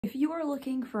If you are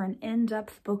looking for an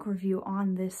in-depth book review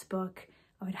on this book,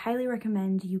 I would highly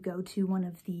recommend you go to one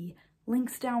of the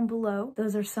links down below.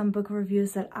 Those are some book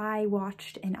reviews that I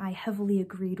watched and I heavily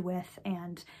agreed with,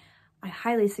 and I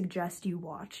highly suggest you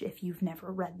watch if you've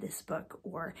never read this book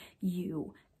or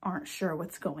you aren't sure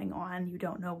what's going on, you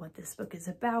don't know what this book is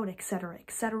about, etc.,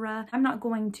 etc. I'm not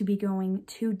going to be going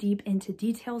too deep into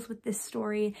details with this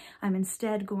story. I'm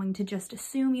instead going to just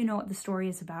assume you know what the story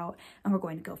is about, and we're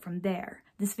going to go from there.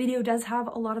 This video does have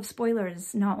a lot of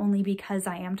spoilers, not only because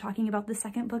I am talking about the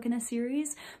second book in a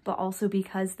series, but also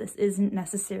because this isn't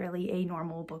necessarily a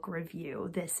normal book review.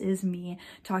 This is me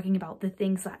talking about the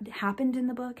things that happened in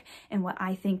the book and what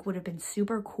I think would have been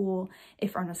super cool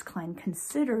if Ernest Cline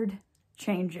considered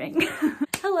changing.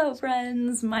 Hello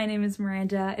friends, my name is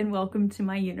Miranda and welcome to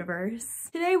my universe.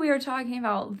 Today we are talking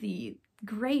about the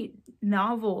great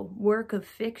novel work of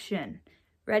fiction,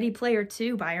 Ready Player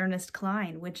 2 by Ernest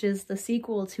Cline, which is the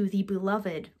sequel to the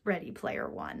beloved Ready Player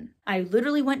 1. I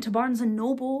literally went to Barnes &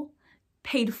 Noble,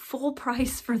 paid full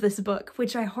price for this book,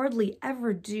 which I hardly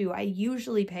ever do. I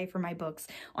usually pay for my books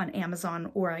on Amazon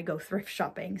or I go thrift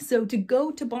shopping. So to go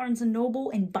to Barnes &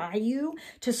 Noble and buy you,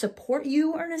 to support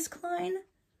you, Ernest Cline,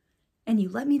 and you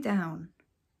let me down.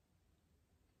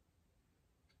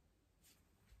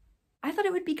 I thought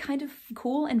it would be kind of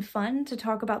cool and fun to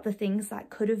talk about the things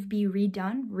that could have been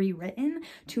redone, rewritten,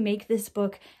 to make this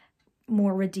book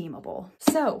more redeemable.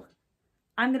 So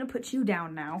I'm gonna put you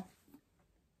down now.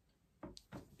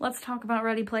 Let's talk about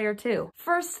Ready Player 2.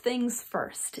 First things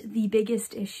first, the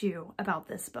biggest issue about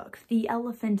this book, the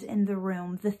elephant in the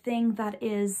room, the thing that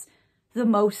is the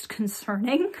most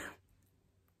concerning.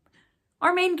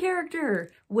 Our main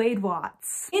character, Wade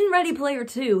Watts. In Ready Player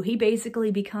 2, he basically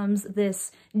becomes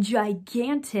this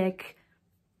gigantic,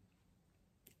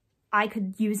 I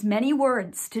could use many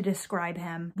words to describe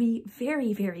him. We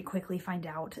very, very quickly find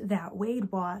out that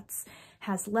Wade Watts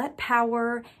has let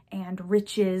power and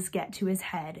riches get to his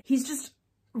head. He's just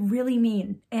really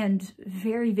mean and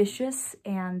very vicious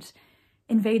and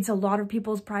invades a lot of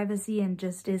people's privacy and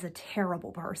just is a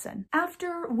terrible person.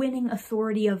 After winning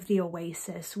authority of the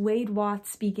Oasis, Wade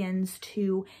Watts begins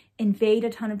to invade a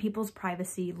ton of people's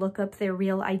privacy, look up their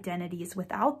real identities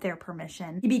without their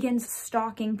permission. He begins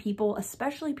stalking people,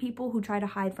 especially people who try to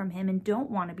hide from him and don't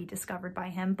want to be discovered by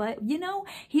him, but you know,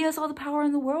 he has all the power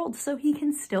in the world, so he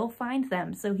can still find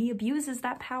them. So he abuses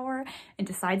that power and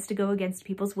decides to go against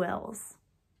people's wills.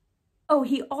 Oh,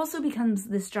 he also becomes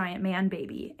this giant man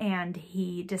baby, and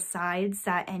he decides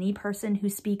that any person who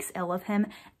speaks ill of him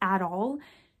at all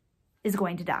is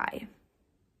going to die.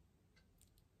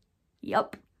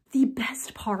 Yup. The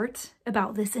best part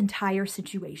about this entire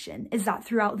situation is that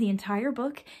throughout the entire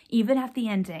book, even at the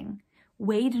ending,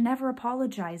 Wade never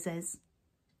apologizes,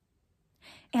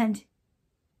 and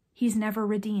he's never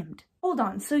redeemed. Hold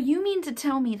on, so you mean to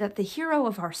tell me that the hero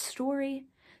of our story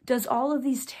does all of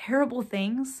these terrible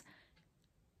things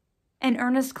and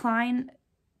Ernest Cline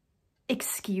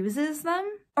excuses them?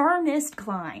 Ernest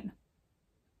Cline,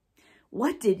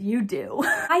 what did you do?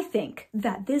 I think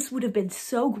that this would have been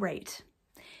so great.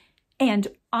 And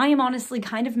I am honestly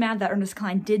kind of mad that Ernest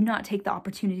Cline did not take the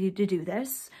opportunity to do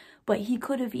this, but he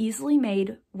could have easily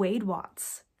made Wade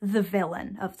Watts the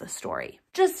villain of the story.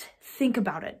 Just think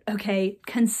about it, okay?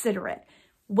 Consider it.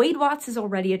 Wade Watts is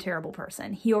already a terrible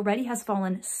person. He already has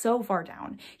fallen so far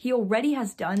down. He already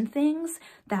has done things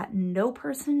that no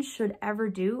person should ever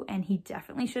do, and he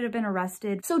definitely should have been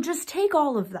arrested. So just take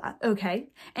all of that, okay?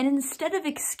 And instead of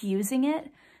excusing it,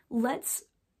 let's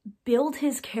build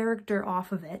his character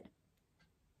off of it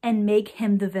and make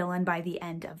him the villain by the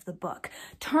end of the book.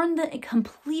 Turn the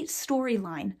complete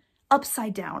storyline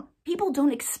upside down. People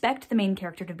don't expect the main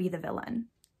character to be the villain.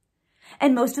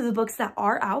 And most of the books that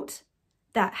are out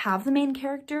that have the main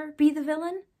character be the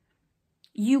villain,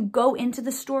 you go into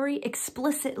the story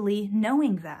explicitly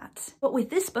knowing that. But with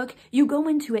this book, you go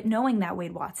into it knowing that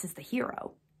Wade Watts is the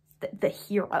hero. The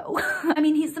hero. I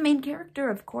mean, he's the main character,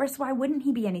 of course. Why wouldn't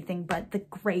he be anything but the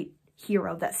great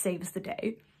hero that saves the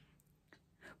day?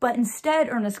 But instead,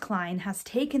 Ernest Cline has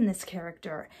taken this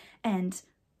character and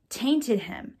tainted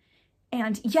him.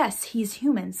 And yes, he's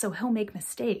human, so he'll make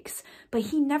mistakes, but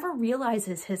he never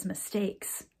realizes his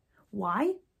mistakes.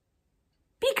 Why?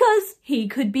 Because he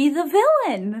could be the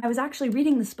villain. I was actually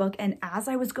reading this book, and as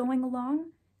I was going along,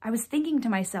 I was thinking to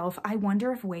myself, I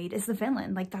wonder if Wade is the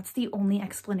villain. Like, that's the only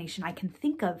explanation I can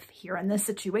think of here in this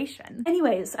situation.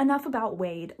 Anyways, enough about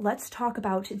Wade. Let's talk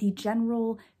about the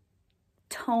general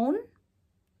tone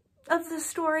of the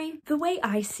story. The way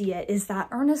I see it is that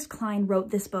Ernest Cline wrote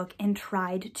this book and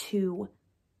tried to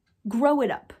grow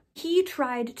it up. He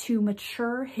tried to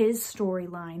mature his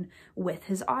storyline with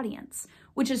his audience,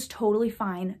 which is totally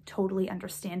fine, totally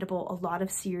understandable. A lot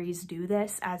of series do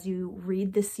this. As you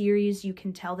read the series, you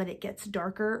can tell that it gets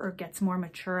darker or gets more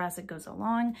mature as it goes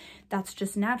along. That's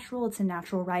just natural. It's a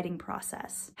natural writing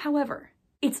process. However,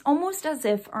 it's almost as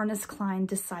if Ernest Cline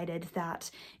decided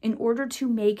that in order to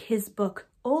make his book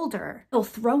older, he'll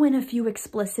throw in a few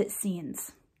explicit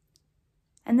scenes.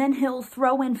 And then he'll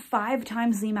throw in 5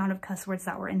 times the amount of cuss words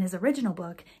that were in his original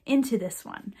book into this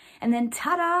one. And then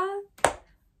ta-da!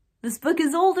 This book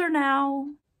is older now.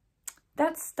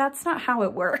 That's not how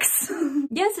it works.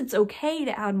 Yes, it's okay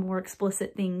to add more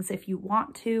explicit things if you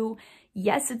want to.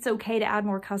 Yes, it's okay to add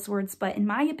more cuss words, but in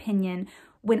my opinion,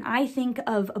 when I think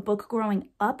of a book growing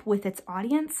up with its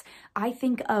audience, I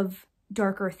think of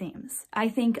darker themes. I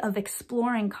think of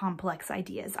exploring complex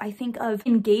ideas. I think of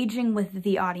engaging with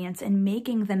the audience and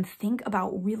making them think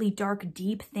about really dark,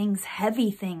 deep things,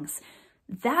 heavy things.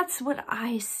 That's what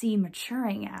I see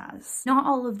maturing as. Not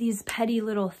all of these petty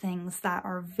little things that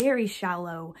are very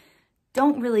shallow,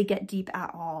 don't really get deep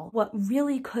at all. What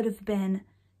really could have been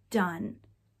done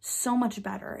so much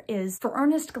better is for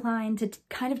Ernest Cline to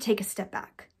kind of take a step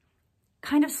back.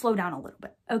 Kind of slow down a little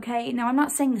bit, okay? Now, I'm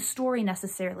not saying the story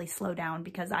necessarily slow down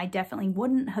because I definitely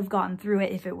wouldn't have gotten through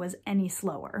it if it was any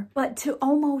slower. But to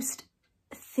almost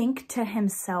think to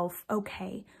himself,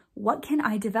 okay, what can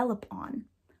I develop on?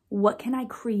 What can I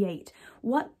create?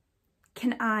 What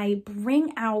can I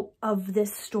bring out of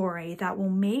this story that will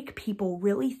make people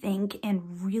really think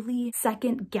and really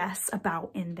second guess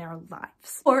about in their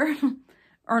lives? Or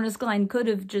Ernest Cline could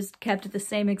have just kept the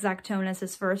same exact tone as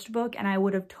his first book, and I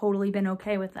would have totally been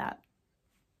okay with that.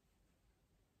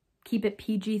 Keep it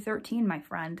PG-13, my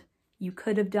friend. You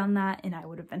could have done that, and I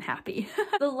would have been happy.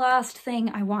 The last thing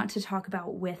I want to talk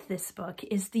about with this book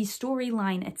is the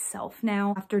storyline itself.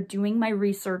 Now, after doing my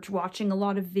research, watching a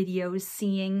lot of videos,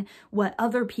 seeing what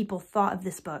other people thought of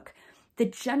this book, the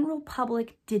general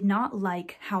public did not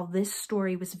like how this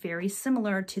story was very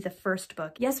similar to the first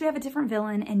book. Yes, we have a different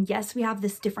villain, and yes, we have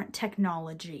this different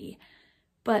technology,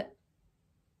 but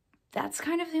that's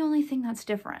kind of the only thing that's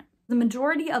different. The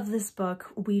majority of this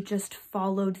book, we just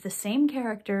followed the same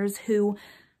characters who,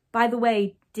 by the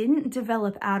way, didn't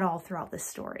develop at all throughout this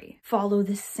story. Follow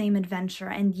this same adventure,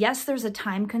 and yes, there's a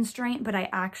time constraint, but I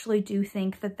actually do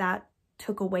think that that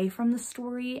took away from the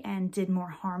story and did more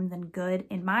harm than good,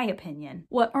 in my opinion.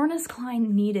 What Ernest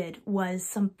Cline needed was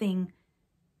something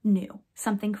new,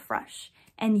 something fresh,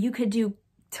 and you could do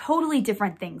totally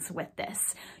different things with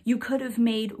this. You could have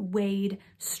made Wade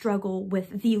struggle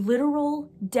with the literal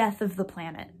death of the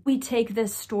planet. We take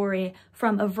this story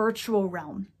from a virtual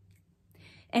realm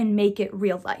and make it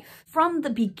real life. From the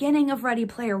beginning of Ready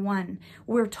Player One,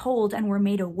 we're told and we're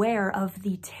made aware of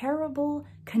the terrible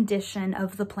condition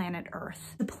of the planet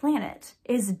Earth. The planet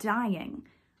is dying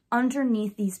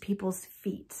underneath these people's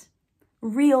feet.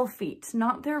 Real feet,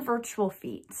 not their virtual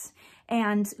feet.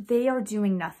 And they are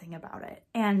doing nothing about it.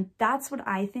 And that's what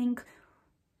I think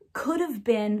could have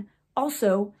been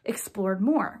also explored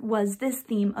more, was this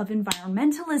theme of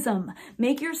environmentalism.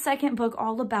 Make your second book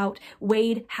all about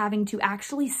Wade having to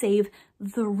actually save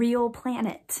the real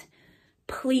planet.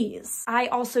 Please. I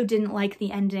also didn't like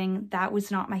the ending. That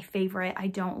was not my favorite. I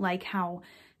don't like how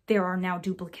there are now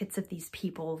duplicates of these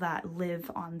people that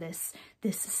live on this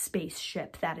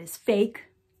spaceship that is fake.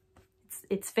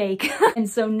 It's fake. And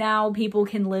so now people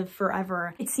can live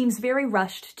forever. It seems very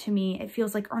rushed to me. It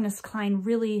feels like Ernest Cline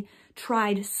really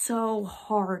tried so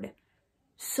hard.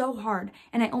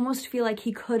 And I almost feel like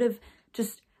he could have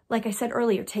just, like I said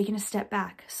earlier, taken a step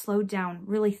back, slowed down,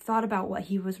 really thought about what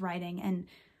he was writing and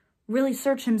really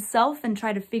search himself and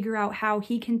try to figure out how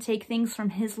he can take things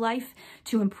from his life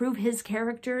to improve his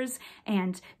characters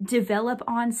and develop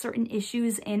on certain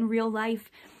issues in real life.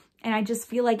 And I just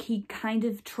feel like he kind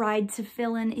of tried to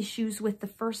fill in issues with the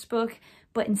first book,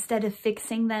 but instead of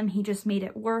fixing them, he just made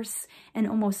it worse and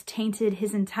almost tainted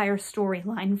his entire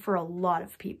storyline for a lot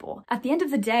of people. At the end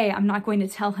of the day, I'm not going to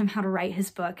tell him how to write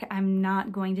his book. I'm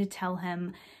not going to tell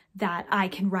him that I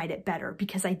can write it better,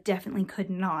 because I definitely could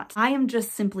not. I am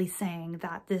just simply saying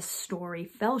that this story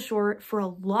fell short for a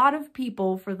lot of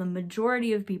people, for the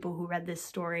majority of people who read this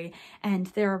story, and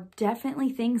there are definitely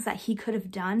things that he could have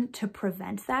done to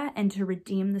prevent that and to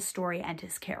redeem the story and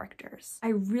his characters.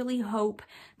 I really hope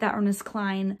that Ernest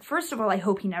Cline, first of all, I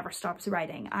hope he never stops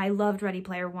writing. I loved Ready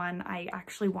Player One. I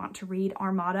actually want to read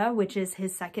Armada, which is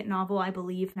his second novel, I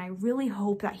believe, and I really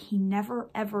hope that he never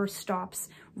ever stops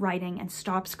writing and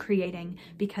stops creating,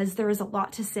 because there is a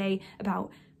lot to say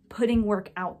about putting work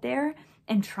out there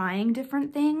and trying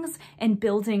different things and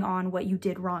building on what you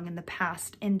did wrong in the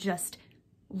past and just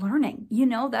learning. You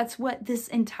know, that's what this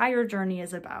entire journey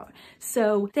is about.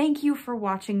 So thank you for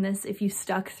watching this. If you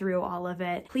stuck through all of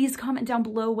it, please comment down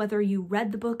below whether you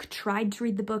read the book, tried to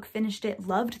read the book, finished it,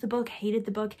 loved the book, hated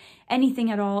the book,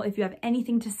 anything at all. If you have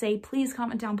anything to say, please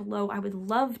comment down below. I would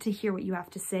love to hear what you have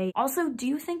to say. Also, do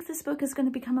you think this book is going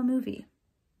to become a movie?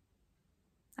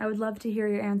 I would love to hear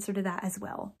your answer to that as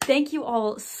well. Thank you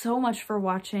all so much for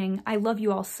watching. I love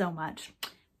you all so much.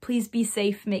 Please be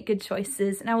safe, make good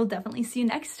choices, and I will definitely see you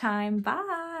next time.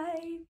 Bye!